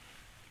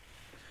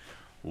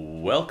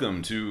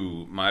Welcome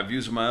to My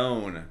Views of My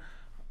Own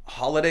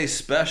holiday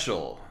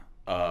special.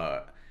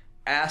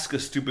 Ask a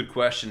Stupid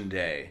Question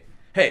Day.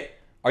 Hey,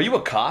 are you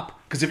a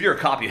cop? Because if you're a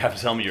cop, you have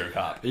to tell me you're a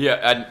cop. Yeah,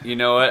 and you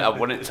know what? I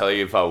wouldn't tell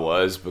you if I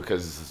was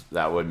because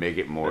that would make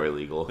it more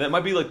illegal. That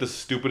might be like the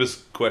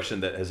stupidest question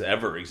that has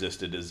ever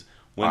existed. Is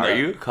when Are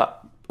you a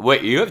cop?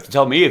 Wait, you have to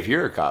tell me if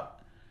you're a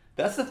cop.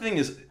 That's the thing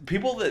is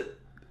people that.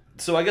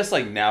 So I guess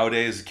like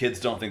nowadays kids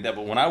don't think that,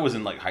 but when I was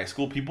in like high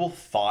school, people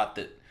thought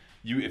that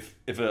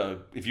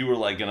if you were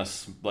like gonna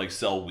like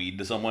sell weed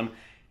to someone,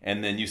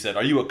 and then you said,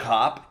 "Are you a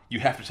cop?"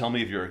 You have to tell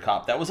me if you're a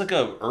cop. That was like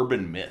a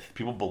urban myth.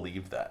 People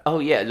believed that. Oh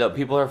yeah, no,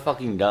 people are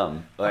fucking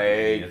dumb.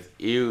 Idiots.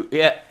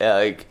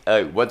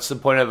 What's the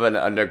point of an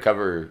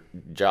undercover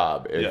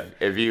job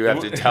if you have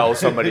to tell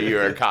somebody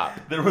you're a cop?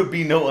 There would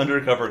be no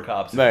undercover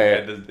cops if you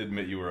had to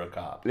admit you were a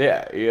cop.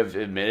 Yeah, you have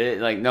to admit it.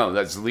 Like, no,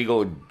 that's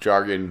legal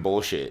jargon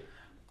bullshit.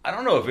 I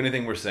don't know if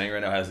anything we're saying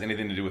right now has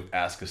anything to do with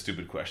Ask a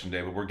Stupid Question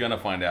Day, but we're going to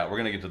find out. We're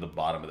going to get to the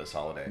bottom of this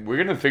holiday. We're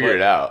going to figure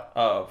it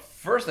out.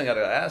 First thing I got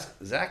to ask,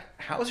 Zach,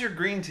 how's your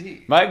green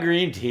tea? My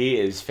green tea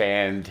is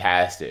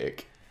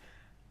fantastic.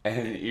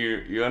 And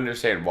you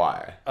understand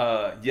why.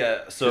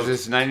 Yeah, so... Because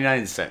it's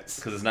 99 cents.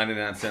 Because it's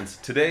 99 cents.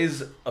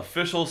 Today's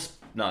unofficial.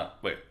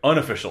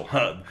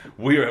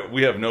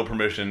 We have no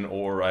permission,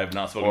 or I have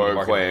not spoken to the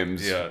market.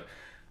 Claims. Yeah.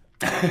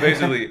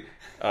 Basically...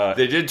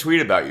 they did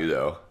tweet about you,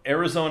 though.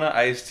 Arizona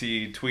Iced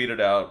Tea tweeted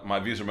out My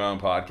Views of My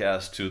Own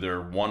podcast to their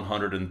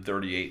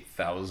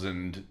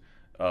 138,000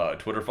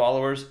 Twitter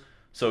followers.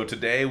 So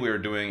today we are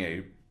doing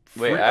a...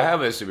 Wait, I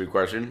have a stupid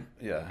question.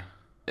 Yeah.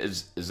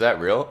 Is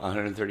that real?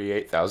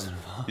 138,000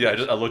 followers?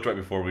 Yeah, I looked right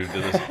before we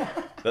did this.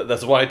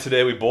 That's why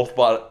today we both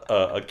bought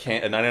a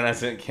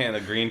 99-cent can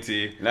of green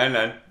tea.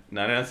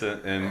 99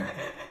 cents, and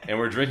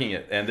we're drinking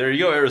it. And there you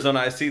go,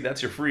 Arizona Iced Tea.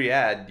 That's your free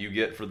ad you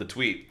get for the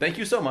tweet. Thank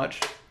you so much.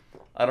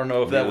 I don't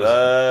know if that was...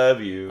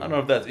 love you. I don't know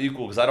if that's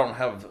equal, because I don't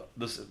have...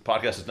 This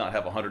podcast does not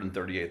have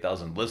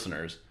 138,000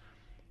 listeners.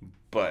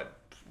 But,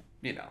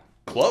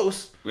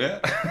 close. Yeah,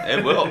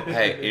 it will.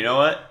 Hey, you know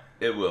what?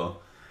 It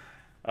will.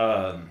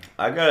 I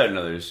got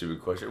another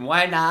stupid question.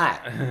 Why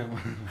not?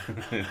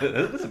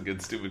 That's a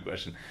good stupid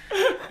question.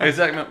 Hey,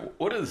 Zach, man,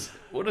 what is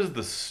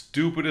the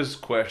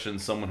stupidest question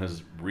someone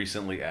has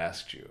recently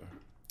asked you?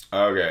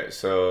 Okay,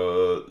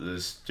 so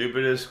the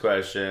stupidest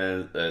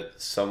question that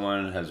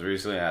someone has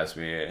recently asked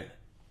me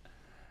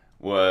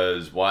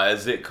was, why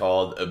is it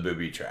called a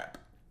booby trap?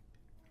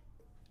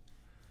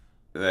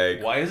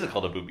 Like, why is it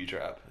called a booby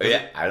trap?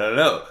 Yeah, I don't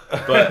know.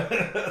 But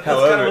that's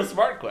however, kind of a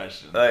smart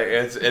question. Like,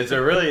 it's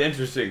a really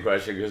interesting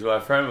question because my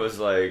friend was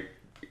like,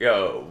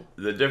 "Yo,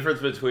 the difference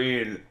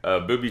between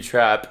a booby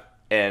trap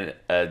and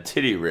a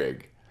titty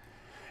rig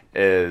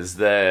is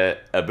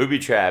that a booby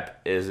trap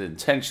is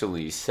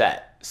intentionally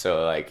set,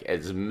 so like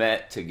it's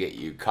meant to get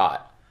you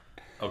caught.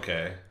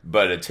 Okay.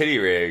 But a titty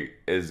rig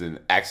is an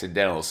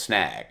accidental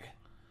snag."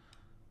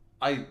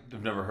 I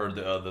have never heard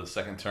the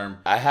second term.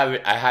 I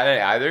hadn't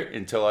either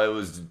until I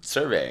was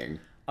surveying.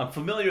 I'm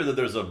familiar that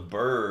there's a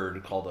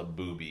bird called a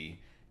booby,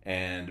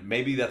 and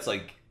maybe that's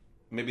like,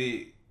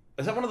 is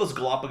that one of those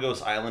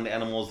Galapagos Island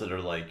animals that are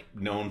like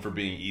known for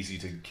being easy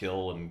to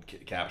kill and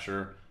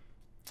capture?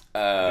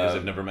 Because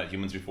they've never met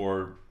humans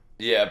before.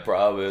 Yeah,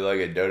 probably like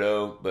a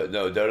dodo, but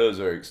no,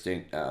 dodos are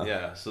extinct now.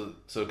 Yeah, so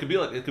it could be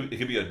like it could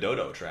be a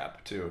dodo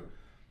trap too.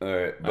 All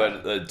right,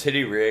 but the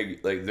titty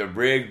rig, like the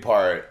rig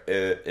part,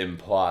 it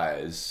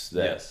implies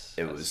that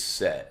it was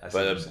set.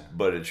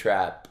 But a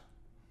trap,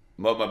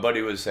 what my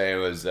buddy was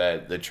saying was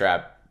that the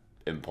trap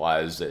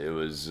implies that it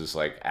was just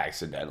like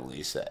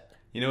accidentally set.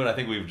 You know what I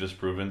think we've just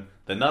proven?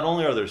 That not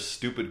only are there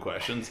stupid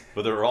questions,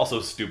 but there are also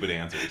stupid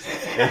answers.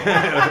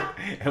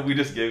 And we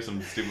just gave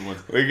some stupid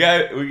ones. We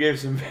gave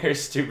some very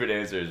stupid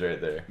answers right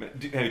there.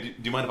 Do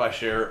you mind if I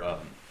share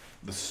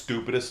the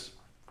stupidest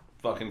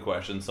fucking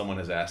question someone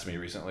has asked me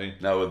recently?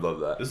 I would love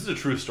that. This is a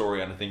true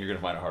story, and I think you're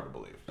gonna find it hard to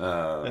believe.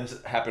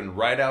 This happened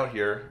right out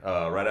here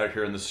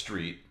in the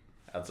street,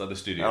 outside the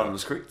studio. Out on the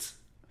streets.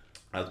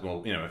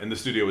 Well, in the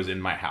studio is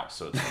in my house,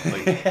 so it's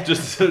like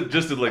just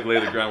to like lay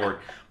the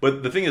groundwork.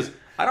 But the thing is,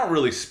 I don't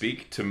really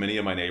speak to many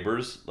of my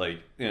neighbors. Like,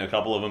 a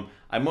couple of them,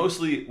 I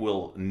mostly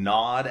will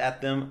nod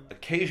at them.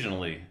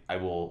 Occasionally, I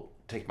will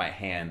take my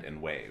hand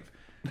and wave,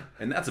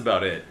 and that's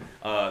about it.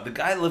 The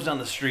guy that lives down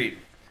the street,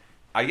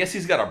 I guess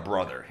he's got a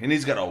brother, and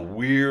he's got a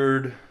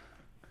weird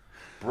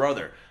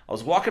brother. I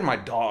was walking my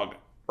dog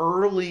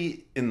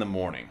early in the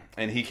morning,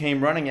 and he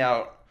came running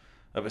out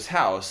of his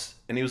house,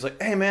 and he was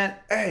like, "Hey man,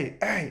 hey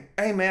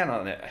man!"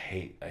 I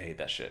hate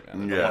that shit,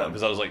 man. Yeah,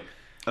 because I was like,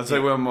 that's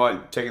like when I'm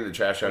like taking the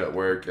trash out at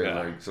work, and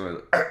like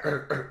somebody.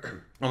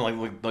 I'm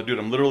like, dude,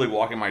 I'm literally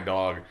walking my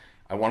dog.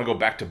 I want to go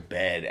back to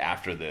bed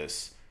after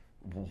this.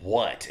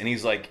 What? And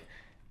he's like,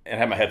 and I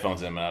had my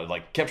headphones in, and I was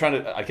like,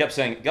 I kept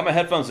saying, got my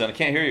headphones in, I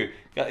can't hear you.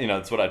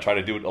 That's what I try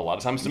to do a lot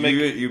of times to make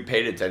you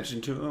paid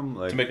attention to him,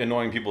 like to make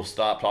annoying people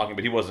stop talking,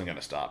 but he wasn't going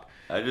to stop.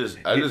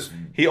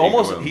 He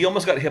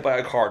almost got hit by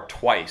a car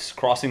twice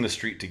crossing the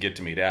street to get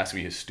to me to ask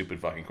me his stupid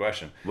fucking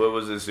question. What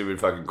was his stupid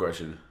fucking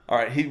question? All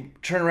right, he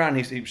turned around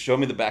and he showed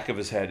me the back of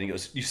his head and he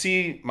goes, "You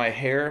see my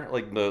hair,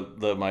 like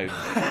my,"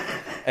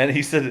 and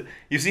he said,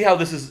 "You see how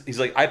this is?" He's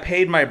like, "I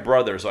paid my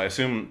brother," so I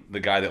assume the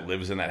guy that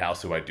lives in that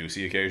house, who I do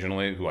see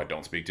occasionally, who I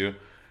don't speak to,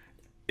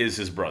 is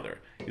his brother.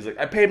 He's like,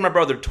 "I paid my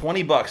brother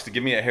 $20 to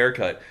give me a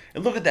haircut,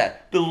 and look at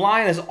that, the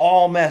line is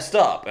all messed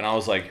up." And I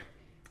was like,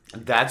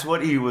 "That's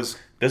what he was."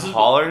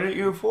 Hollering at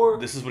you for?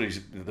 This is what he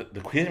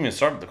hasn't even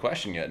started the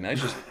question yet. Now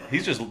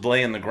he's just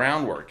laying the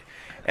groundwork.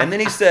 And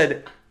then he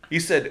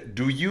said,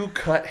 "Do you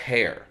cut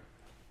hair?"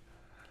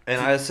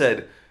 And I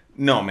said,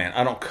 "No, man,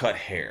 I don't cut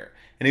hair."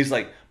 And he's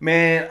like,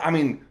 "Man, I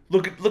mean,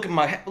 look at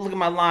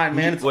my line,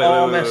 man. It's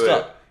all messed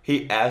up."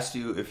 He asked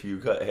you if you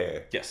cut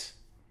hair. Yes.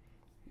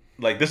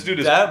 Like, this dude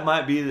is. That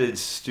might be the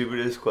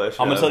stupidest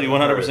question. I'm gonna tell you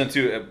 100%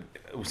 too.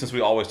 Since we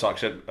always talk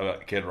shit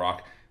about Kid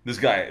Rock, this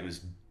guy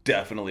was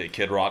definitely a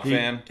Kid Rock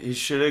fan. He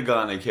should have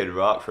gone to Kid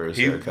Rock for his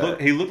haircut.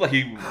 He looked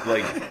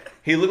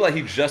like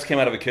he just came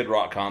out of a Kid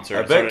Rock concert.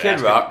 I bet Kid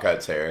Rock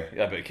cuts hair.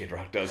 I bet Kid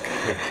Rock does cut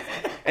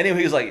hair.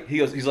 Anyway, he's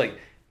like,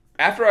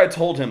 after I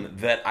told him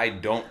that I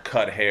don't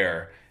cut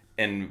hair,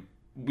 and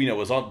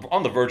was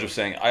on the verge of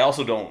saying, I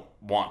also don't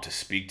want to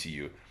speak to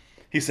you.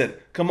 He said,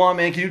 "Come on,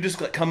 man, can you just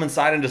come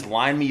inside and just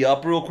line me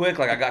up real quick?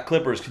 Like, I got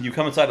clippers. Can you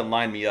come inside and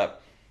line me up?"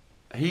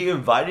 He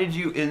invited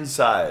you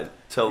inside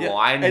to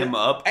line him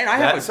up. And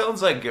that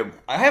sounds like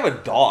I have a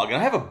dog, and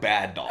I have a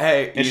bad dog.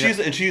 Hey, and she's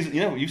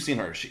you've seen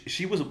her.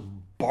 She was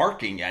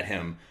barking at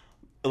him,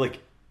 like,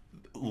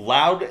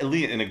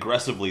 loudly and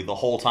aggressively the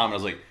whole time. I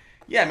was like,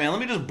 "Yeah, man, let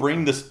me just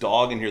bring this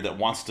dog in here that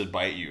wants to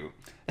bite you."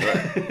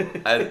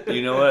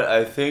 You know what?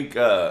 I think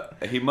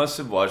he must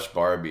have watched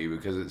Barbie,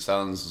 because it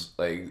sounds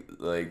like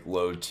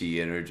low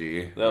T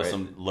energy. That was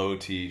some low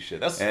T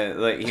shit. And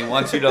like, he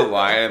wants you to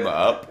line him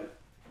up,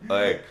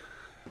 like.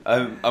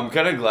 I'm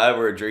kind of glad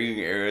we're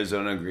drinking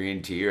Arizona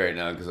green tea right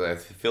now, because I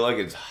feel like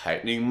it's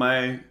heightening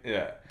my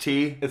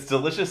tea. It's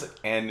delicious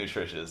and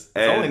nutritious.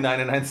 It's only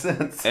 99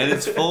 cents. And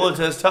it's full of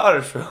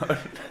testosterone.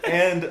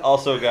 And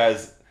also,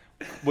 guys,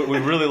 what we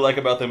really like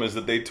about them is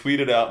that they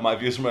tweeted out my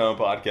views from my own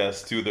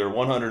podcast to their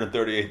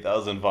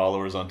 138,000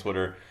 followers on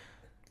Twitter.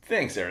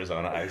 Thanks,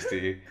 Arizona Iced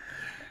Tea.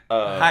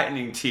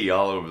 Heightening tea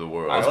all over the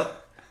world.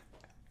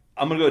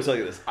 I'm going to go tell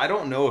you this. I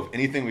don't know if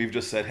anything we've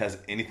just said has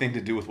anything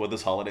to do with what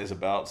this holiday is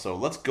about, so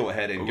let's go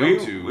ahead and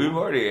go to... We've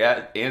already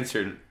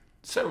answered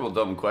several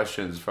dumb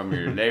questions from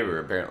your neighbor,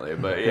 apparently.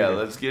 But yeah,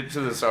 let's get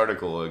to this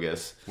article, I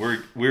guess.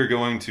 We're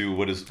going to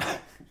what is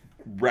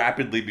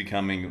rapidly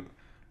becoming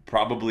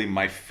probably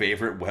my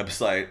favorite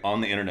website on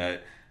the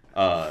internet,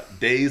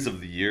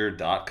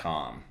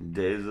 daysoftheyear.com.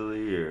 Days of the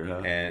year,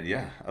 huh? And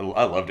yeah, I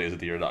love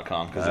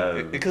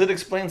daysoftheyear.com because it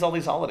explains all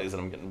these holidays that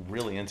I'm getting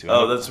really into.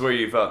 Oh, that's where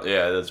you found...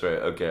 Yeah, that's right.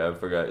 Okay, I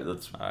forgot. All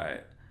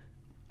right.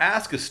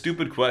 Ask a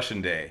stupid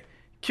question day.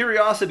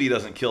 Curiosity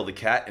doesn't kill the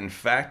cat. In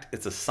fact,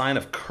 it's a sign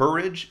of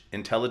courage,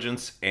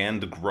 intelligence,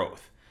 and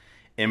growth.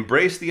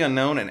 Embrace the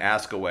unknown and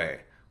ask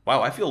away.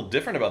 Wow, I feel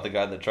different about the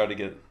guy that tried to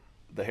get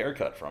the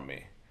haircut from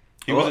me.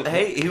 He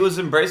was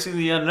embracing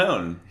the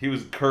unknown. He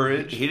was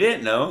courage. He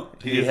didn't know.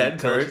 He had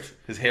courage.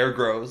 His hair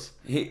grows.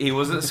 He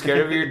wasn't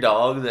scared of your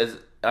dog.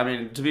 I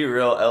mean, to be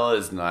real, Ella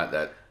is not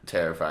that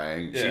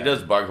terrifying. Yeah. She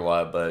does bark a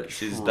lot, but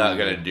she's not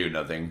going to do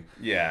nothing.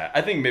 Yeah, I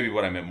think maybe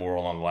what I meant more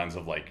along the lines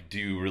of, like, do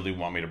you really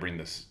want me to bring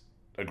this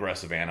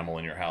aggressive animal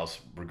in your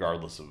house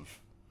regardless of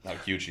how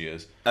cute she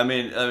is? I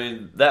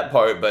mean that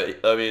part,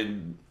 but I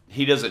mean...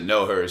 He doesn't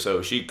know her,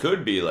 so she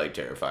could be like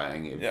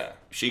terrifying. Yeah,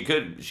 she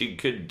could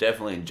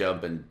definitely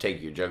jump and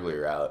take your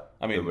juggler out.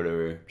 I mean, or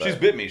whatever. She's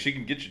bit me. She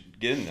can get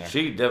in there.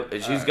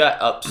 She's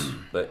got ups,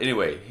 but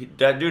anyway,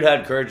 that dude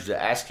had courage to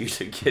ask you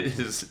to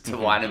to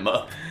line him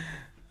up.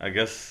 I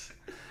guess.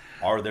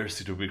 Are there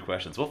stupid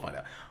questions? We'll find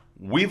out.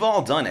 We've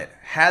all done it.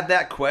 Had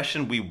that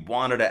question we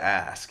wanted to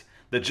ask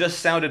that just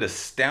sounded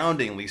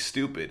astoundingly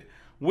stupid.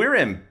 We're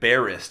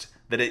embarrassed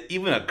that it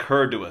even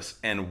occurred to us,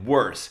 and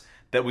worse,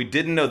 that we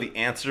didn't know the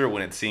answer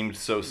when it seemed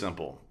so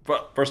simple.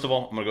 First of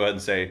all, I'm going to go ahead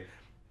and say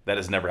that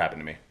has never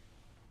happened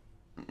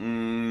to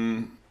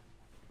me.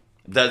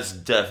 That's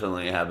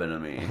definitely happened to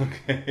me.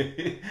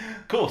 Okay.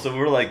 Cool. So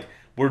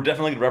we're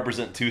definitely going to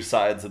represent two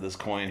sides of this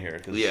coin here.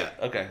 Yeah.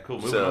 Okay,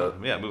 cool.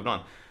 Moving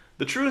on.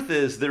 The truth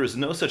is, there is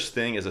no such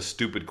thing as a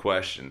stupid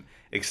question,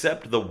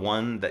 except the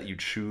one that you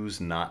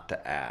choose not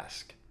to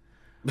ask.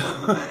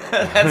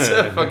 That's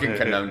a fucking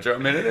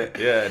conundrum, isn't it?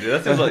 Yeah, dude,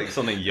 that sounds like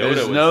something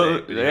Yoda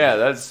would say. Yeah,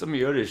 that's some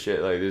Yoda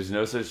shit. Like, there's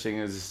no such thing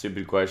as a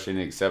stupid question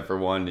except for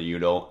one that you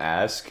don't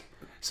ask.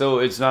 So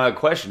it's not a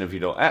question if you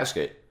don't ask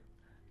it.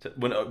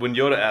 When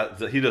Yoda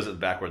asks, he does it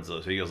backwards though.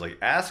 So he goes like,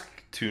 "Ask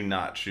to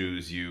not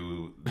choose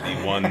you,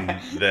 the one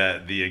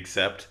that the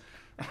accept."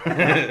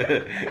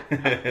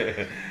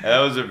 That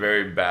was a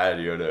very bad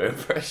Yoda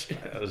impression.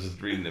 I was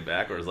just reading it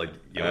backwards, like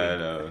I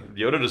know.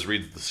 Yoda just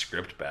reads the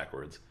script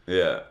backwards.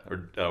 Yeah.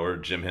 Or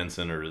Jim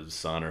Henson or his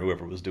son or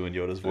whoever was doing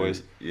Yoda's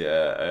voice.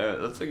 Yeah,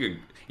 that's like a.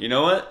 You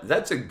know what?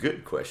 That's a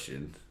good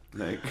question.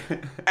 Like,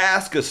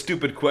 Ask a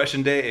Stupid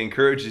Question Day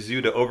encourages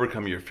you to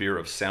overcome your fear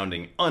of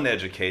sounding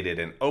uneducated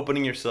and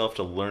opening yourself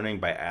to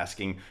learning by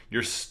asking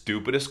your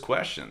stupidest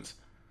questions.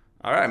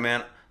 All right,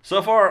 man.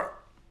 So far,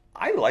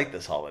 I like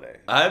this holiday.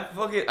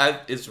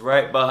 it's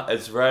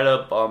right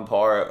up on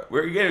par.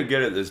 We're getting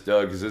good at this,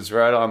 Doug, because it's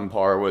right on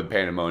par with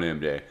Pandemonium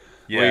Day.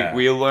 Yeah.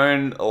 We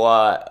learned a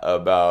lot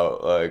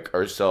about like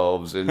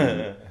ourselves and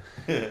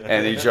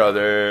and each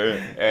other,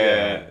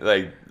 and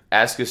like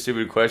Ask a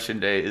Stupid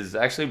Question Day is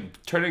actually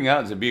turning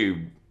out to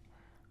be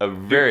a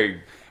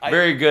very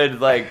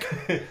good, like,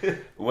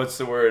 what's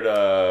the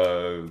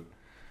word?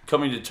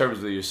 Coming to terms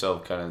with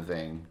yourself kind of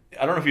thing.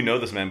 I don't know if you know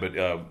this, man, but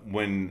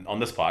when on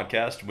this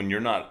podcast, when you're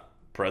not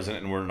present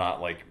and we're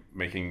not like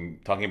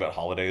talking about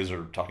holidays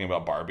or talking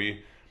about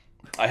Barbie,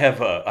 I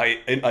have I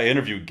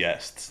interview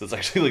guests. That's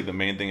actually like the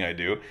main thing I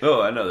do.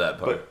 Oh, I know that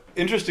part. But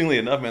interestingly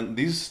enough, man,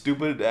 these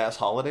stupid ass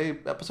holiday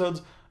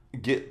episodes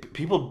get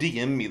people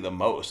DM me the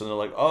most, and they're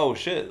like, "Oh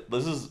shit,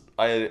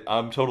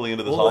 I'm totally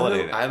into this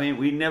holiday now." I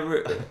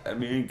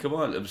mean, come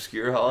on,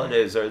 obscure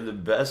holidays are the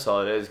best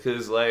holidays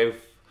because like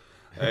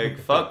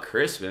fuck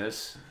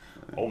Christmas.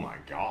 Oh my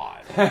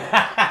god.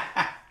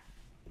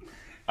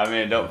 I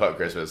mean, don't fuck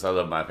Christmas. I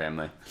love my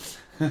family.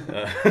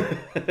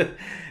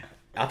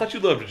 I thought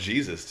you loved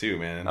Jesus too,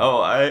 man.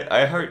 Oh,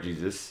 I heart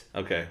Jesus.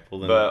 Okay, well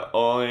then, but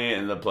only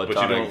in the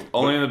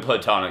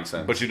platonic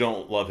sense. But you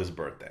don't love his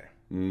birthday.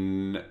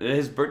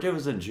 His birthday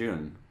was in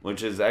June,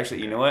 which is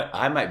actually, you know what?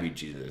 I might be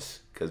Jesus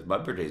because my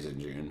birthday's in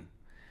June.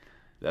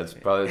 That's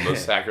probably the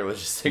most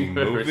sacrilegious thing.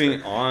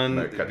 Moving on,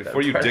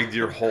 before you dig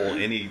your hole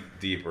any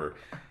deeper,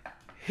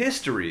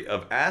 history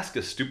of Ask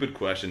a Stupid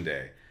Question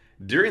Day.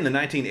 During the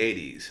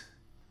 1980s,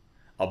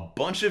 a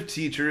bunch of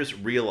teachers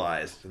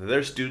realized that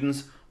their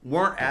students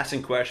weren't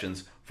asking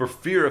questions for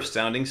fear of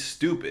sounding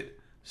stupid.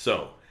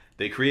 So,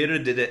 they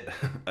created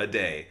a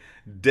day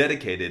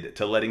dedicated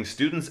to letting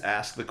students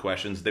ask the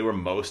questions they were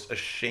most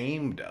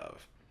ashamed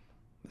of.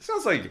 It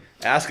sounds like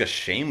ask a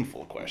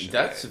shameful question.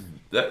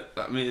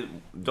 I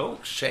mean,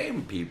 don't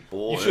shame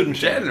people. You shouldn't. In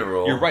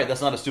general. You're right.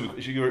 That's not a stupid.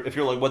 If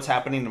you're like, what's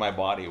happening to my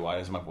body? Why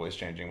is my voice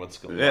changing? Why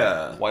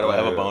do I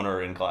have a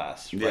boner in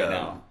class right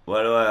now?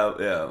 Why do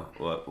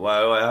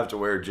I have to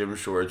wear gym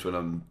shorts when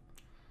I'm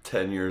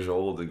 10 years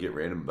old and get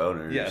random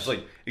boners? Yeah, it's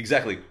like,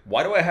 exactly.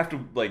 Why do I have to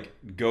like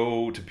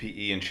go to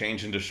PE and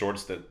change into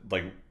shorts that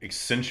like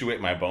accentuate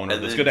my boner?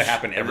 That's going to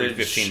happen every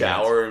 15 minutes.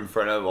 Shower in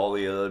front of all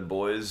the other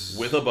boys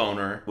with a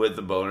boner.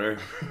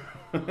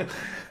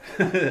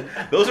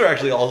 Those are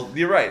actually all.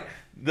 You're right.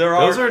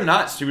 Those are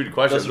not stupid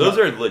questions. Those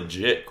are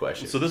legit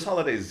questions. So this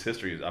holiday's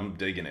history, I'm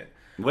digging it.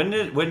 When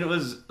it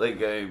was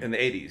like in the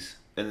 80s.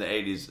 In the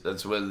 80s,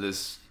 that's when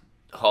this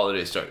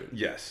holiday started.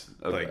 Yes.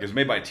 Okay. Like it was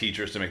made by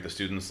teachers to make the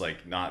students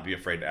like not be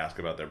afraid to ask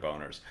about their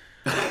boners.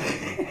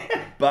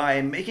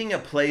 By making a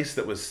place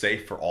that was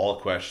safe for all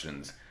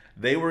questions,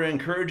 they were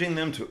encouraging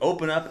them to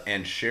open up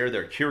and share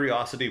their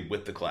curiosity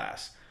with the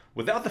class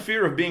without the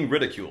fear of being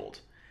ridiculed.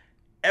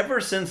 Ever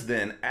since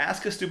then,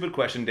 Ask a Stupid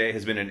Question Day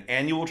has been an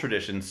annual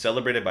tradition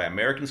celebrated by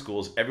American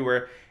schools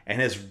everywhere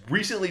and has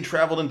recently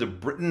traveled into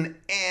Britain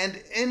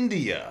and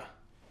India.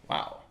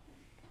 Wow.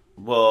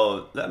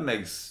 Well, that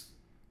makes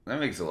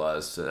a lot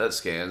of sense. That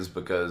scans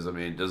because, I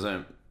mean,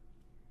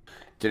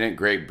 didn't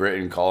Great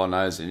Britain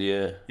colonize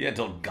India? Yeah,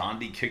 until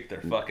Gandhi kicked their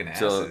fucking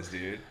asses,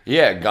 dude.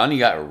 Yeah, Gandhi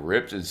got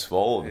ripped and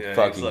swole and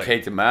fucking like,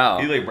 kicked him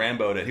out. He like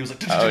Rambo'd it. He was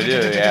like, oh,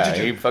 dude, yeah.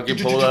 He fucking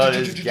pulled out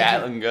his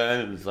Gatling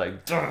gun and was like,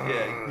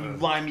 yeah, you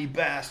limey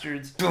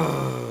bastards. All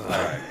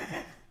right.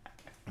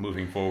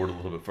 Moving forward a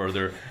little bit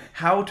further,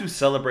 how to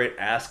celebrate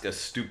Ask a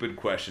Stupid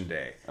Question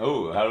Day.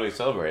 Oh, how do we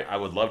celebrate? I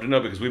would love to know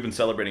because we've been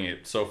celebrating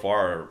it so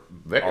far.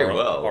 Very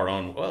well. Our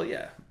own, well,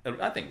 yeah.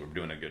 I think we're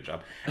doing a good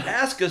job.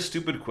 Ask a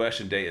Stupid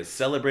Question Day is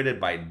celebrated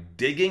by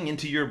digging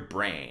into your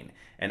brain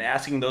and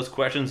asking those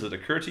questions that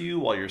occur to you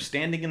while you're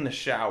standing in the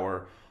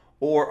shower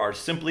or are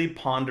simply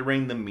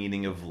pondering the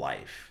meaning of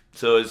life.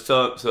 So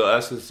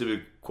Ask a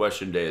Stupid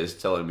Question Day is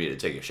telling me to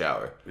take a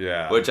shower.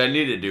 Yeah. Which I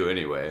need to do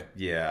anyway.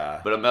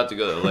 Yeah. But I'm about to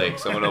go to the lake,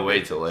 so I'm going to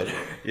wait till later.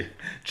 Yeah.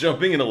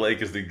 Jumping in a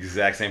lake is the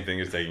exact same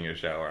thing as taking a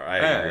shower. I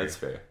agree. That's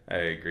fair. I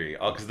agree.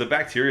 Oh, because the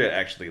bacteria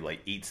actually like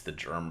eats the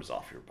germs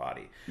off your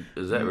body.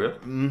 Is that real?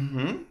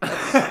 Mm-hmm.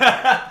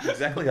 That's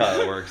exactly how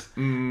it works.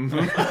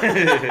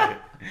 Mm-hmm.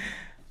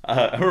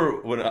 I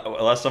remember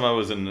last time I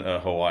was in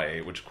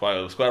Hawaii, which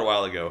was quite a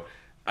while ago,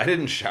 I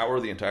didn't shower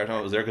the entire time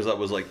I was there because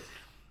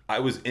I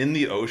was in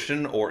the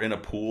ocean or in a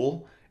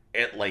pool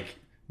at like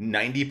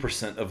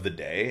 90% of the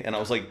day, and I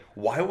was like,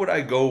 why would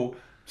I go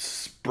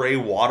spray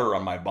water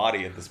on my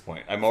body at this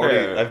point?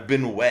 I've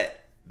been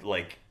wet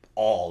like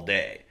all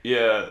day.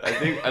 Yeah, I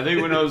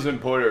think when I was in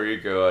Puerto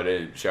Rico, I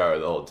didn't shower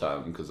the whole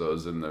time because I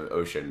was in the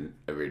ocean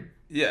every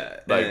Yeah,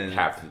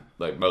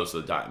 like most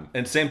of the time.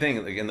 And same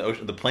thing, like in the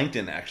ocean, the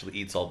plankton actually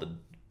eats all the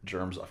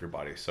germs off your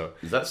body. So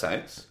is that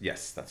science?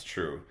 Yes, that's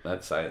true.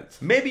 That's science.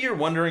 Maybe you're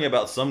wondering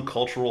about some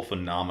cultural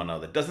phenomena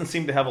that doesn't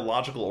seem to have a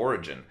logical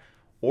origin,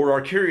 or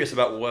are curious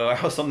about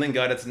how something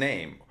got its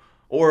name.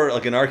 Or,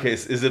 like in our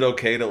case, is it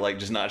okay to like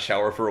just not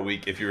shower for a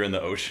week if you're in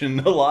the ocean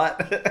a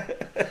lot?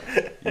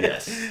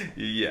 Yes.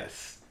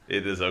 Yes,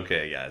 it is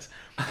okay, guys.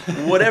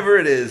 Whatever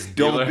it is,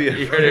 don't be afraid.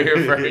 You heard it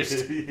here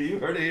first. You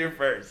heard it here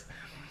first.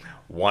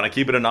 Want to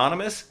keep it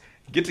anonymous?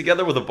 Get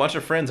together with a bunch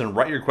of friends and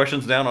write your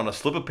questions down on a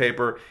slip of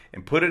paper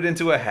and put it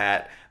into a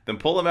hat, then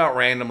pull them out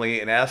randomly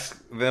and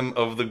ask them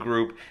of the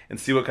group and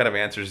see what kind of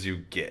answers you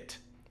get.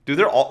 Dude,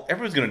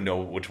 everyone's going to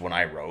know which one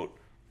I wrote.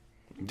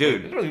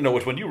 Dude. I don't even know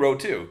which one you wrote,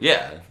 too.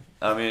 Yeah.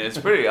 I mean, it's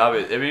pretty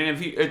obvious. I mean,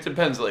 it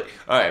depends. Like,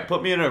 all right,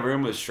 put me in a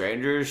room with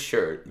strangers,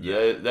 sure.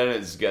 Yeah, then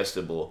it's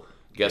guessable.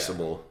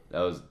 Guessable.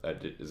 Yeah.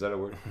 Is that a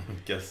word?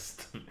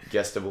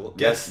 Guessable.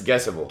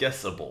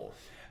 Guessable.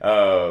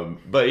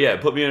 But yeah,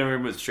 put me in a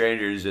room with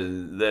strangers,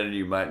 and then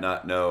you might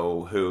not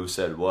know who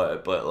said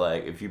what. But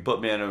like, if you put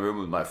me in a room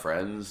with my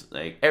friends,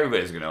 like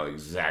everybody's gonna know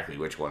exactly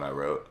which one I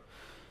wrote.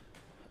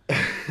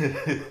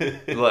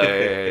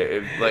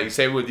 like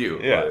same with you.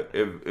 Yeah. Like,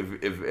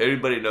 if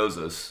anybody knows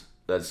us,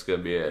 that's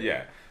gonna be it.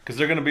 Yeah, because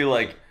they're gonna be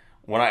like,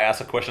 when I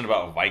ask a question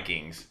about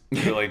Vikings,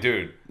 they're like,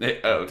 dude,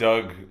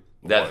 Doug.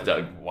 That's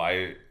Doug.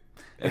 Why?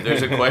 If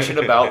there's a question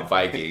about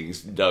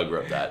Vikings, Doug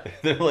wrote that.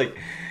 They're like,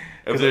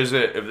 if there's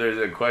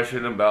a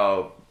question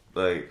about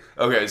like,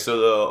 okay,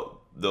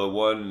 so the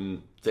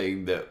one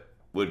thing that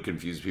would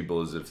confuse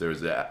people is if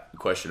there's a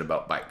question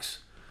about bikes,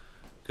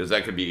 because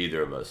that could be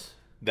either of us.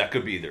 That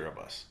could be either of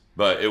us.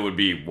 But it would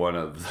be one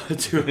of the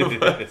two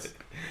of us.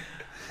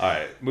 All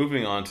right,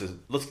 moving on to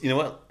you know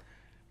what?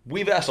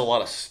 We've asked a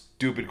lot of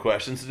stupid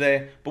questions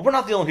today, but we're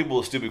not the only people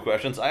with stupid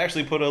questions. I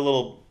actually put a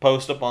little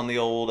post up on the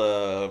old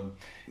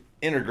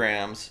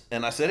Instagrams,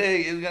 and I said,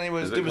 "Hey, is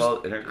anybody stupid?" Is it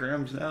called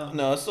Instagrams now?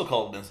 No, it's still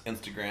called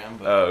Instagram.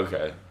 But, oh,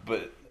 okay.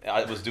 But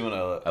I was doing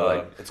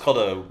it's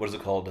called what is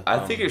it called? I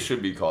think it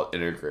should be called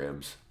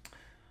Instagrams.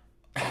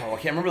 Oh, I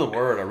can't remember the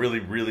word. I really,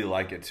 really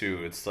like it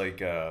too. It's like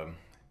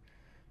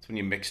it's when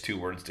you mix two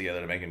words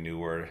together to make a new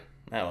word.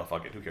 Ah, well,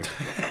 fuck it. Who cares?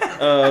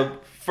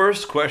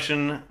 First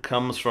question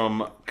comes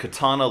from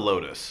Katana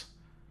Lotus.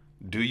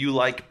 Do you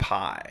like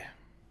pie?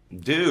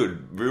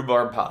 Dude,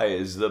 rhubarb pie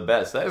is the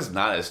best. That is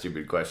not a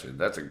stupid question.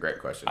 That's a great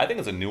question. I think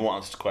it's a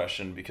nuanced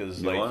question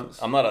because Nuance?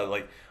 like I'm not a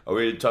like. Are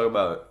we talking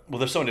about? Well,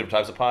 there's so many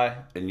different types of pie.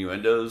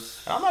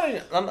 Innuendos. I'm not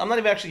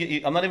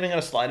even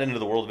gonna slide into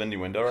the world of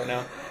innuendo right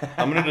now.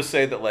 I'm gonna just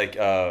say that like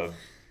I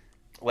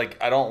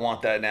don't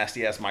want that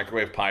nasty ass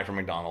microwave pie from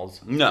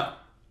McDonald's. No.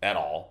 At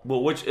all.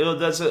 Well,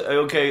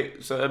 okay.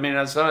 So I mean,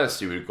 that's not a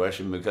stupid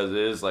question because it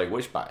is like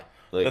which pie.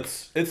 Like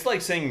it's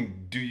like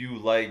saying, do you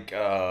like?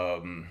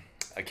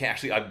 I can't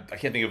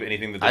think of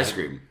anything that ice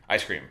cream.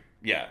 Ice cream,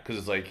 yeah, because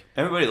it's like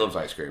everybody loves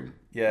ice cream.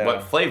 Yeah.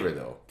 What flavor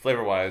though?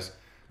 Flavor wise,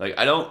 like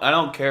I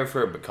don't care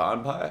for a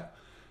pecan pie,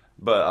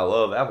 but I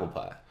love apple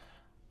pie.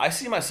 I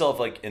see myself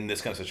like in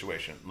this kind of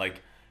situation.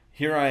 Like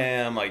here I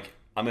am, like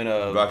I'm in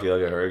a rocky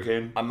like a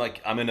hurricane. I'm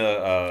in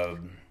a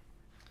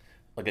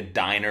like a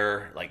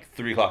diner, like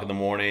 3:00 in the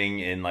morning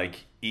in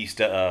like East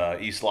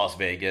Las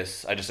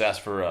Vegas. I just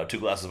asked for 2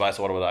 glasses of ice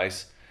water with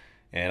ice,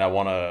 and I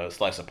want a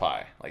slice of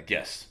pie. Like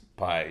yes,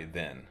 pie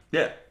then.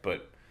 Yeah,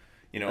 but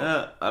you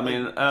know, I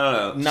mean, I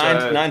don't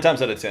know. 9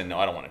 times out of 10, no,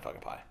 I don't want any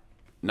fucking pie.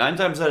 9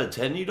 times out of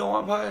 10, you don't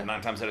want pie?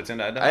 9 times out of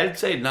 10, I don't. I'd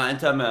say 9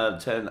 times out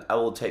of 10, I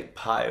will take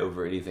pie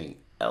over anything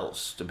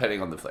else,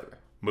 depending on the flavor.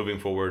 Moving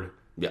forward.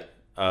 Yeah.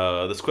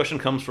 This question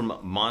comes from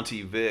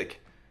Monty Vick.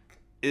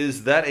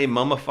 Is that a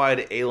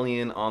mummified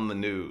alien on the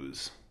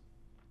news?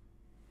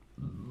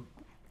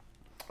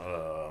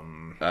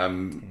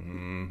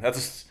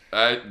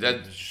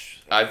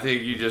 I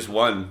think you just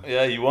won.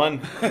 Yeah, you won.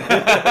 No,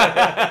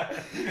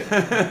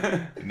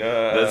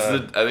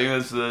 I think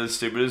that's the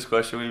stupidest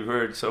question we've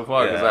heard so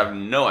far because I have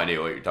no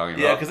idea what you're talking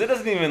about. Yeah, because it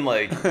doesn't even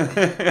like.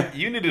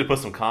 You needed to put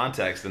some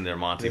context in there,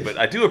 Monty. But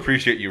I do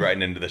appreciate you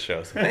writing into the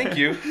show. So thank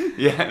you.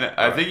 Yeah,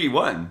 I think you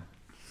won.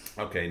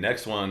 Okay,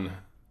 next one.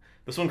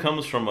 This one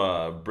comes from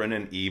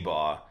Brennan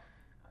Ebaugh.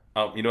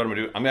 Oh, you know what I'm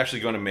going to do? I'm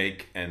actually going to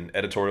make an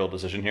editorial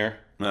decision here.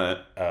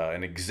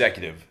 An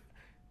executive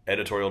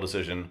editorial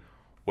decision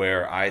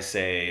where I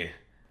say,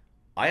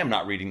 I am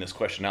not reading this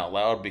question out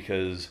loud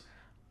because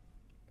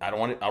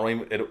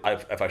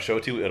if I show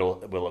it to you, it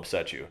will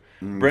upset you.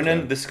 Okay.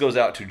 Brennan, this goes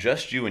out to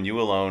just you and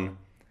you alone.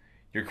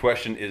 Your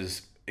question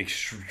is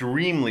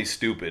extremely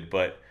stupid,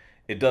 but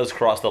it does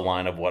cross the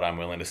line of what I'm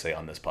willing to say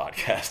on this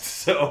podcast.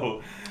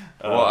 So,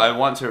 well, I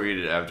want to read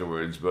it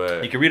afterwards,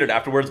 but you can read it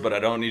afterwards, but I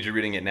don't need you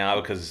reading it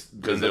now because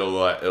it'll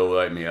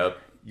light me up.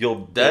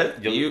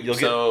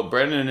 So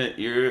Brendan,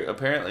 you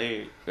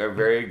apparently are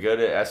very good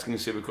at asking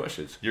stupid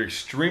questions. You're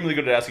extremely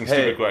good at asking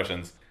stupid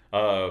questions.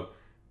 Now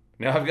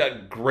I've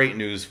got great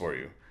news for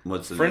you.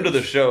 What's the friend news?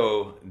 of the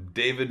show,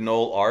 David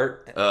Noel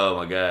Art? Oh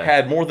my god,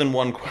 had more than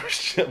one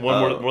question,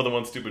 more than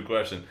one stupid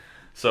question.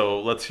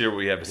 So let's hear what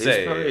we have to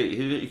say.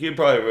 He could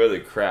probably wear the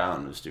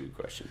crown of stupid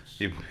questions.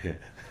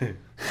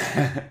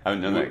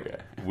 I'm not that guy.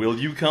 Will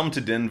you come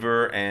to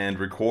Denver and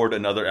record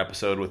another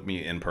episode with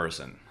me in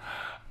person?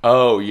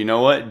 Oh, you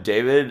know what,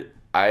 David?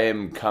 I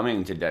am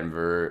coming to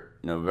Denver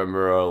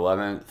November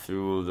 11th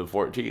through the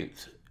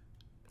 14th.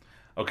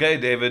 Okay,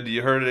 David,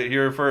 you heard it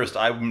here first.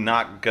 I'm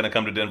not going to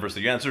come to Denver, so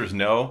the answer is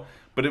no.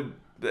 But it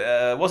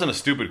wasn't a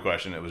stupid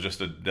question. It was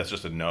that's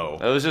just a no.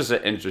 That was just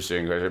an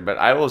interesting question, but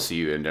I will see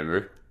you in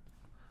Denver.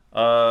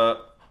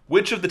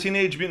 Which of the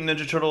Teenage Mutant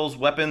Ninja Turtles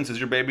weapons is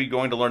your baby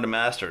going to learn to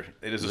master?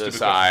 It is a stupid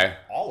question.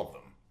 All of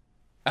them.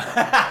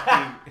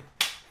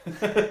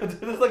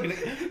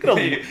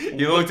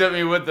 You looked at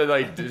me with the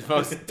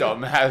most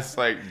dumbass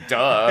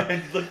duh.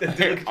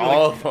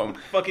 All of them.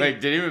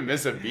 Didn't even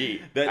miss a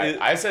beat.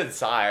 I said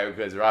Psy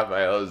because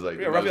Raphael is most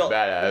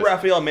badass.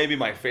 Raphael may be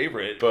my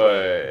favorite,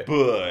 but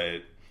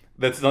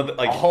that's not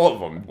all of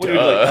them.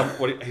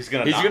 He's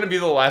gonna be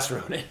the last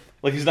Ronin.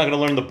 He's not gonna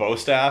learn the bow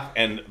staff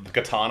and the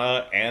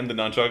katana and the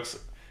nunchucks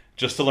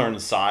just to learn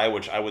Psy,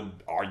 which I would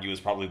argue is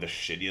probably the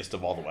shittiest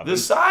of all the weapons. The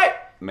Psy,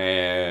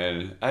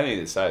 man, I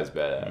think the Psy is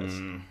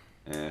badass.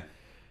 Yeah.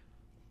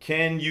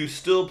 Can you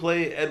still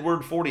play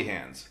Edward 40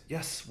 Hands?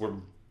 Yes, we're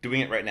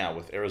doing it right now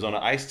with Arizona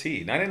iced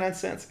tea, 99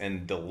 cents,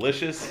 and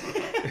delicious.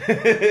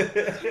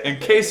 In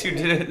case you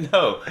didn't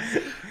know,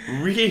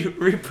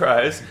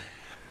 reprise.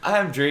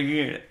 I'm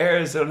drinking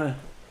Arizona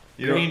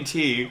green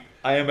tea.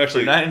 I am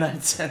actually 99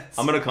 cents.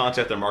 I'm gonna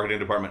contact their marketing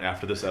department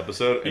after this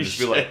episode and just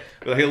be like,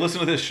 "Hey, listen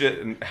to this shit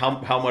and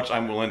how much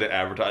I'm willing to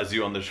advertise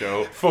you on the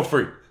show for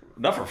free."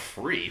 Not for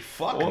free.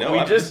 Fuck no.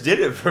 We just did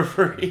it for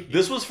free.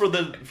 This was for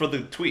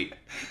the tweet.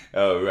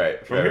 Oh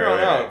right. From here on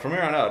out,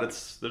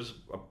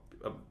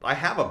 I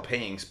have a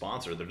paying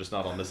sponsor. They're just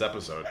not on this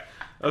episode.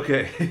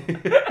 Okay.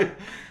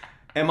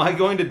 Am I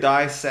going to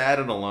die sad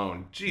and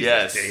alone? Jesus,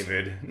 yes.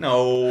 David.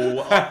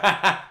 No.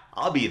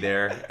 I'll be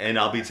there, and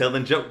I'll be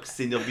telling jokes,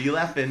 and you'll be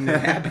laughing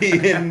and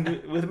happy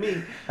and with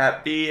me.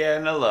 Happy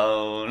and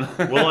alone.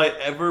 Will I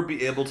ever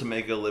be able to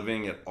make a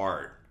living at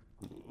art?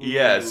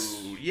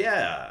 Yes. Ooh,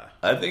 yeah.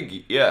 I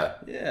think, yeah.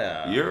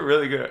 Yeah. You're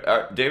really good.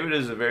 David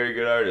is a very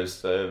good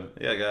artist.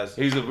 Yeah, guys.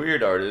 He's a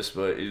weird artist,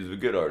 but he's a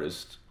good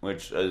artist,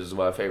 which is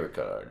my favorite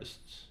kind of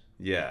artists.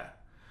 Yeah.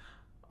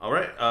 All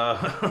right.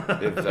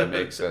 If that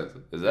makes sense.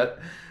 Is that...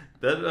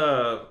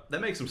 That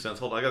makes some sense.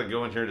 Hold on, I gotta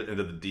go in here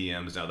into the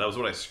DMs now. That was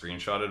what I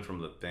screenshotted from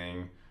the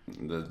thing.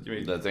 The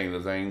thing. That thing.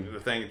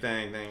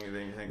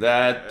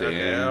 That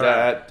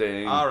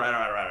thing. All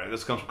right.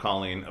 This comes from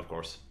Colleen, of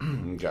course.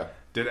 Okay.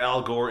 Did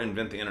Al Gore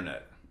invent the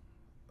internet?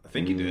 I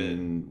think he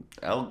did.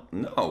 No.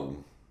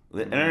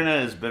 The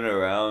internet has been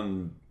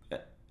around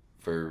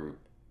for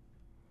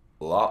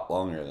a lot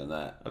longer than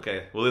that.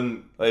 Okay, well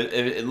then...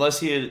 Unless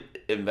he had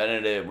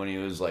invented it when he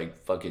was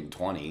fucking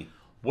 20.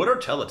 What are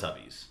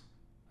Teletubbies?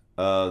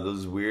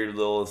 Those weird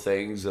little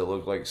things that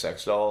look like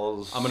sex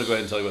dolls. I'm going to go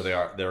ahead and tell you what they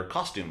are. They're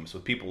costumes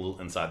with people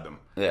inside them.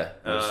 Yeah,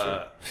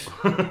 that's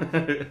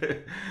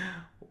true.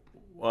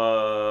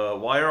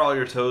 Why are all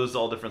your toes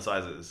all different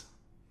sizes?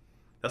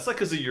 That's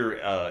because of your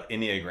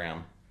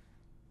Enneagram.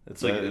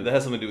 It's that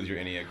has something to do with your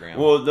Enneagram.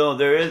 Well, no,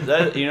 there is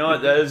that. You know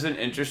what? That is an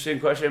interesting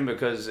question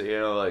because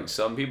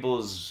some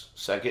people's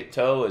second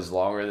toe is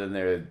longer than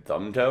their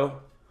thumb toe.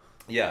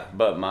 Yeah,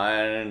 but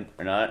mine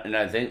are not, and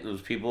I think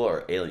those people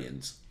are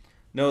aliens.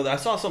 No, I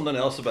saw something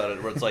else about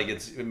it where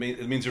it's it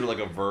means you're like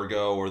a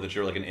Virgo or that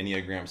you're like an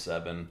Enneagram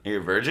 7.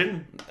 You're a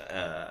virgin?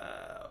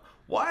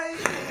 Why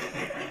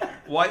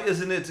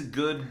isn't it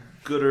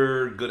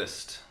gooder,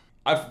 goodest?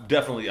 I've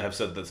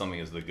said that something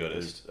is the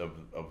goodest of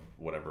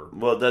whatever.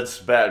 Well, that's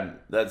bad.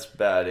 That's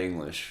bad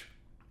English.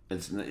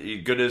 It's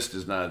goodest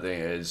is not a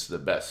thing. It's the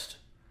best.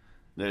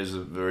 There's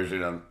a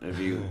version if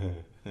you.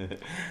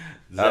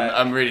 Zach,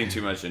 I'm reading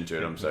too much into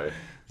it. I'm sorry,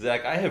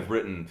 Zach. I have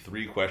written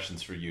 3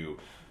 questions for you.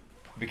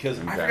 Because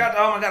I forgot.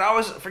 Oh my god! I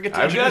always forget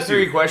to. I've got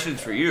 3 questions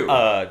for you.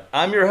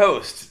 I'm your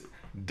host,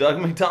 Doug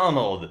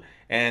McDonald,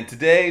 and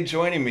today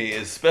joining me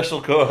is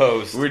special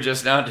co-host. We're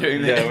just now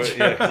doing that.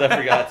 Yeah, because I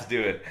forgot to do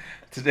it.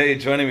 Today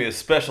joining me is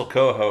special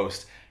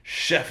co-host,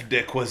 Chef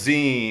de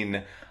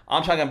Cuisine.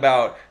 I'm talking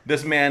about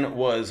this man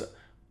was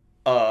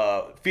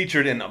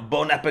featured in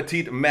Bon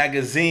Appetit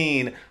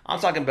magazine. I'm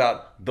talking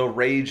about the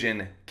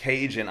Ragin'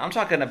 Cajun. I'm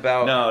talking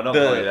about don't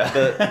play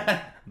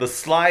that. The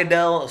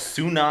Slidell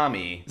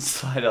Tsunami.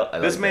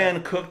 This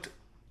man cooked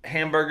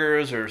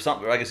hamburgers or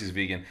something. I guess he's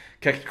vegan.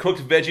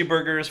 Cooked veggie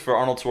burgers for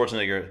Arnold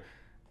Schwarzenegger.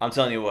 I'm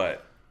telling you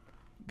what.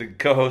 The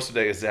co-host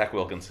today is Zach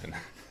Wilkinson.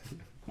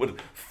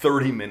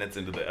 30 minutes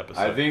into the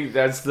episode. I think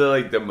that's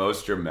the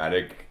most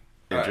dramatic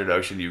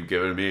introduction you've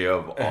given me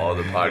of all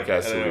the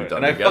podcasts that we've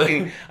done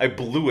together. I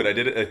blew it. I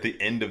did it at the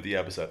end of the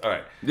episode. All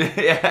right.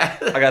 Yeah.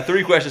 I got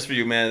 3 questions for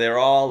you, man. They're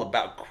all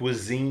about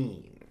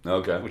cuisine.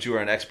 Okay. Which you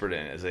are an expert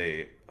in as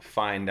a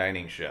fine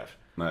dining chef.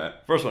 Right.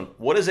 First one.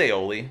 What is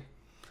aioli?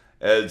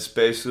 It's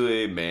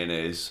basically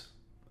mayonnaise.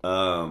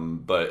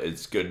 But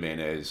it's good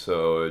mayonnaise.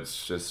 So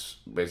it's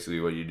just basically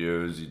what you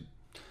do is you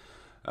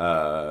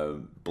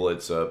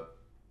blitz up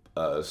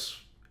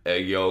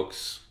egg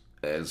yolks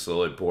and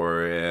slowly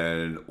pour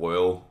in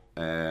oil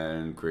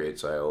and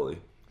creates aioli.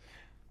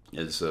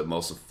 It's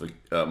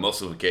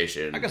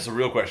emulsification. I guess the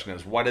real question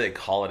is, why do they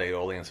call it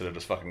aioli instead of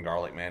just fucking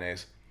garlic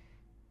mayonnaise?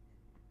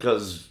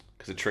 Because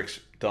it tricks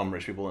dumb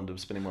rich people into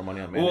spending more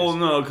money on mayonnaise. Well,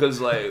 no, because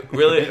like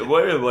really,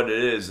 what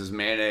it is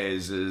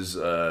mayonnaise is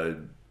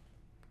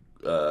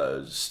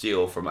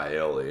steel from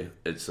aioli.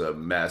 It's a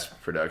mass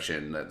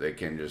production that they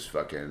can just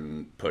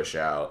fucking push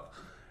out.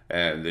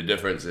 And the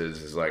difference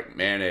is like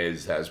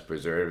mayonnaise has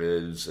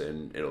preservatives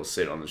and it'll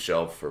sit on the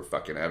shelf for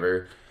fucking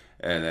ever.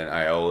 And then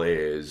aioli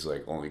is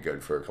like only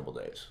good for a couple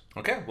days.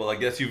 Okay, well I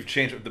guess you've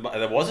changed.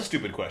 That was a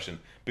stupid question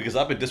because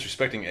I've been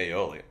disrespecting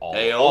aioli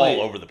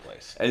all over the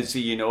place. And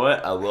see, you know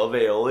what? I love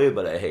aioli,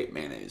 but I hate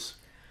mayonnaise.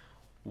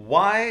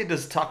 Why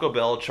does Taco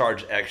Bell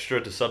charge extra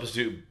to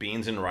substitute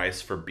beans and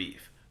rice for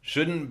beef?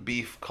 Shouldn't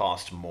beef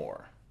cost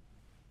more?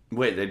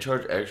 Wait, they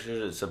charge extra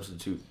to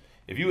substitute?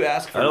 If you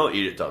ask for... I don't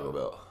eat at Taco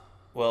Bell.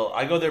 Well,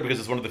 I go there because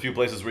it's one of the few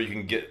places where you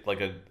can get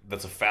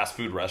that's a fast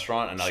food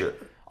restaurant, and sure.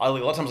 a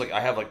lot of times I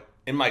have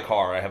in my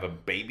car I have a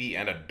baby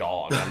and a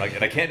dog, and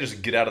and I can't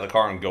just get out of the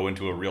car and go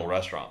into a real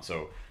restaurant.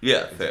 So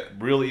yeah, fair. It's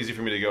really easy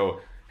for me to go,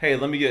 hey,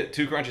 let me get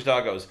 2 crunchy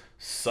tacos,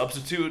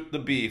 substitute the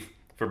beef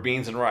for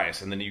beans and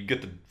rice, and then you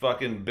get the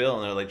fucking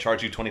bill, and they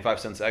charge you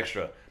 25 cents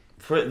extra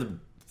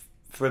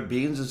for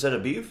beans instead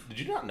of beef. Did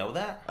you not know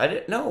that? I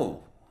didn't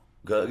know.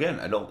 Again,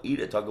 I don't eat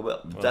at Taco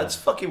Bell. That's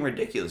fucking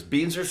ridiculous.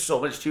 Beans are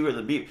so much cheaper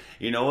than beef.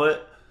 You know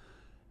what?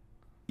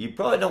 You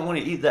probably don't want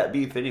to eat that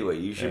beef anyway.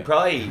 You should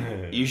probably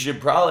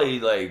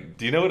like.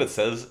 Do you know what it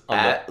says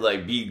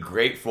on be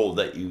grateful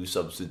that you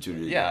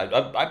substituted?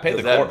 Yeah, I paid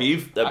the that quarter.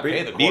 beef. That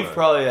beef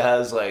probably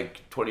has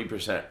like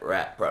 20%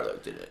 rat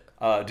product in it.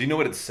 Do you know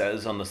what it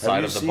says on the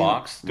side of the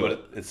box?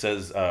 It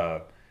says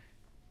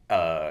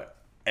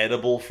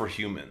edible for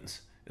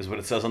humans is what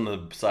it says on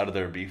the side of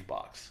their beef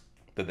box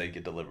that they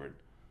get delivered.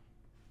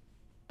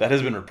 That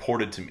has been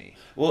reported to me.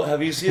 Well,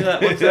 have you seen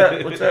that? What's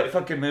that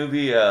fucking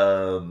movie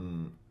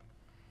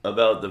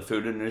about the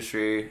food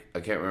industry? I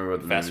can't remember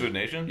what the Fast Food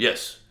Nation?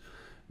 Yes.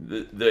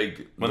 When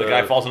the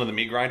guy falls into the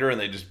meat grinder and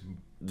they just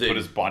put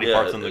his body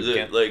parts in the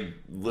can. Like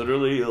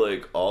literally,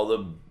 like all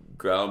the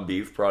ground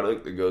beef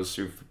product that goes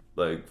through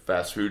like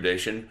Fast Food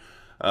Nation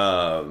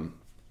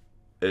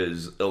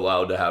is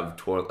allowed to have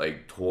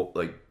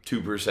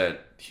 2%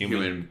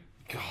 human.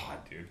 God,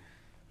 dude.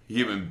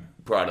 Human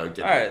product.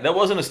 All right, that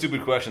wasn't a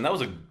stupid question. That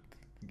was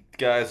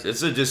guys.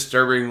 It's a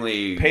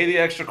disturbingly. Pay the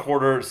extra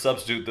quarter,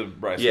 substitute the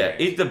rice. Yeah,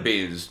 eat the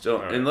beans.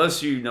 Don't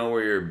unless you know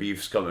where your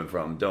beef's coming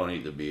from. Don't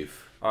eat the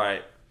beef. All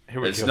right,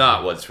 here we go. It's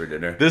not what's for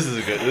dinner. This is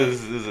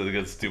a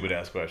good stupid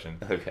ass question.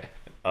 Okay.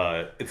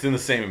 It's in the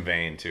same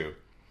vein too.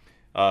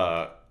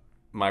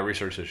 My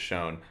research has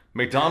shown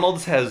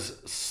McDonald's has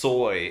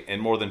soy in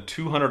more than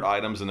 200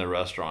 items in their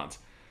restaurants.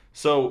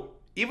 So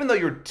even though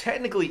you're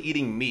technically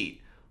eating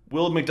meat,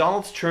 will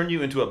McDonald's turn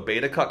you into a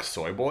beta cuck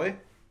soy boy?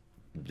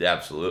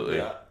 Absolutely.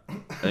 Yeah.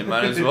 They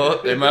might as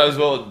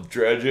well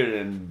dredge it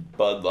in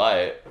Bud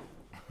Light.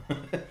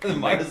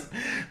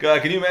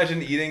 God, can you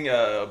imagine eating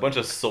a bunch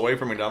of soy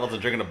from McDonald's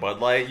and drinking a Bud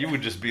Light? You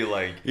would just be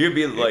like... You'd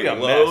be like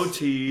low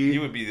T.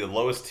 You would be the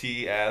lowest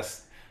T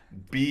ass.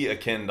 Be a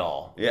Ken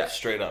doll. Yeah.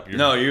 Straight up. You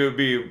would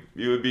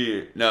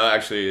be... No,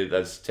 actually,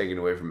 that's taken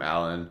away from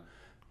Alan.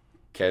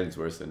 Ken's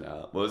worse than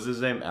Alan. What was his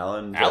name?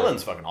 Alan?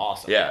 Alan's fucking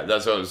awesome. Yeah,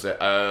 that's what I was saying.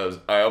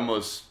 I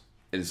almost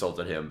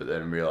insulted him, but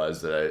then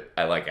realized that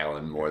I like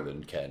Alan more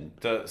than Ken.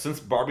 Since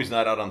Barbie's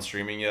not out on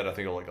streaming yet, I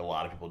think a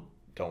lot of people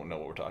don't know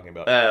what we're talking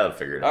about. I'll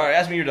figure it out. All right,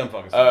 ask me your dumb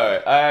fucking stuff. All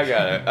right,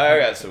 I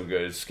got some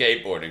good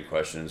skateboarding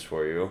questions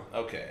for you.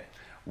 Okay.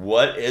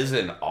 What is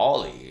an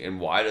ollie, and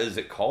why is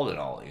it called an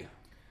ollie?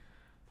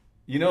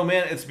 You know,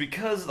 man, it's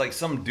because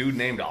some dude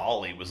named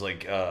Ollie was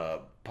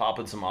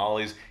popping some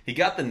ollies. He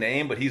got the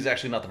name, but he's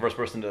actually not the first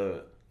person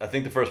to... I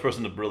think the first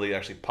person to really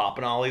actually pop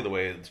an ollie, the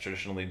way it's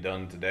traditionally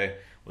done today,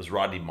 was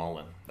Rodney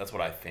Mullen. That's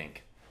what I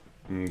think.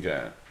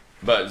 Okay.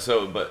 But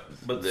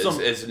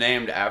it's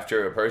named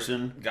after a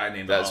person? Guy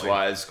named That's Ollie.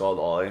 why it's called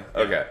ollie?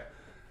 Yeah. Okay.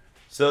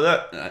 So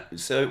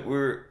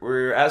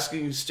we're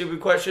asking stupid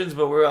questions,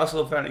 but we're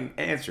also finding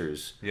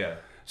answers. Yeah.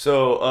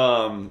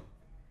 So,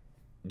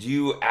 do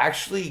you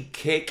actually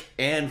kick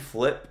and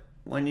flip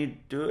when you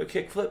do a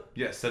kickflip?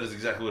 Yes, that is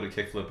exactly what a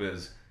kickflip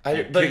is.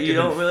 But you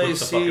don't really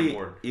see.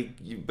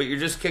 But you're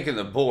just kicking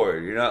the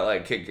board. You're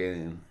not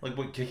kicking.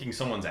 Kicking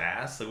someone's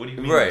ass? What do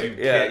you mean? Right.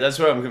 Yeah, that's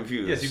where I'm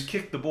confused. Yes, you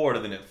kick the board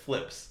and then it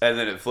flips.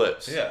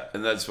 Yeah.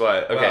 And that's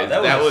why. Okay,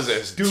 wow, that was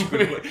a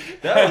stupid.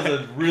 That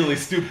was a really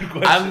stupid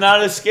question. I'm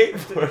not a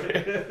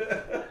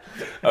skateboarder.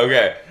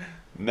 Okay.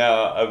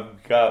 Now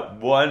I've got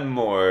one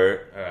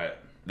more. All right.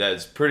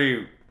 That's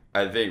pretty,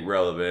 I think,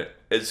 relevant.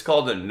 It's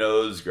called a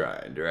nose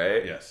grind,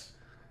 right? Yes.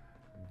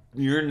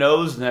 Your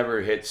nose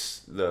never hits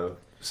the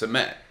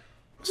cement.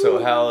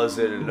 So how is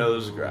it a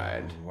nose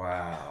grind?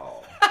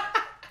 Wow.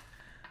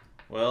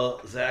 Well,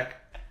 Zach,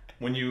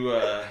 when you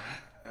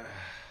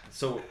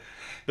so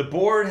the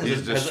board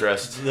has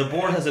distressed. The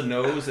board has a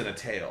nose and a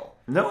tail.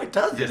 No, it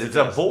doesn't. Yes, It's it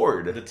a does.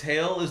 board. The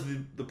tail is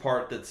the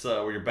part that's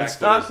where your back It's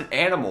foot not is. an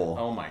animal.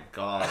 Oh my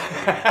god.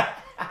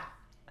 Dude.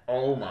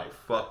 Oh my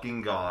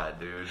fucking god,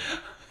 dude.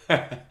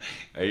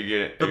 Are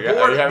you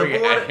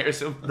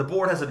The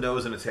board has a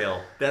nose and a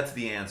tail. That's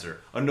the answer.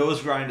 A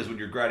nose grind is when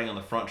you're grinding on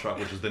the front truck,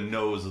 which is the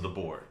nose of the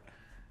board.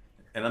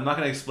 And I'm not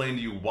going to explain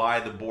to you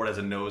why the board has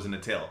a nose and a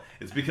tail.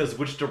 It's because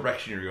which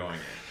direction you're going in.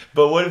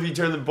 But what if you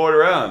turn the board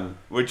around?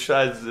 Which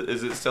side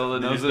is it still the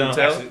nose and the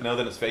tail? Actually, no,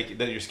 then it's fake.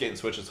 Then you're skating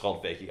switch. It's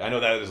called fakie. I know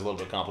that is a little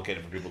bit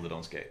complicated for people that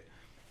don't skate.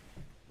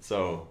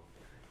 So,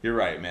 you're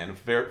right, man.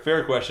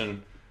 Fair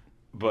question.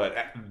 But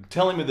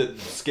telling me that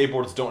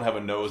skateboards don't have a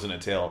nose and a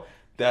tail,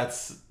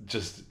 that's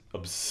just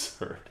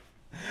absurd.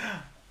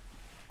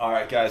 All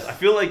right, guys.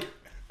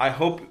 I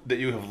hope that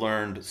you have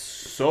learned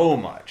so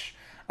much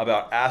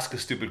about Ask a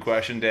Stupid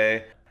Question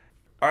Day.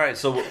 All right,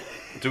 so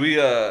do we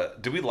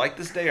like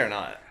this day or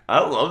not? I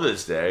love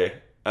this day.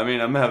 I mean,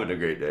 I'm having a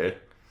great day.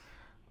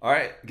 All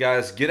right,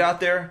 guys, get out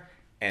there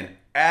and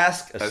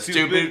ask a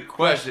stupid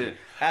question.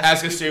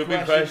 Ask a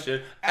stupid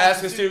question.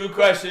 Ask a stupid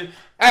question.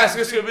 Ask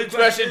a stupid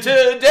question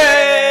today.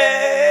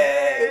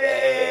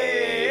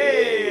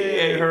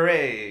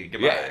 Hooray!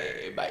 Goodbye.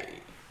 Yay, bye.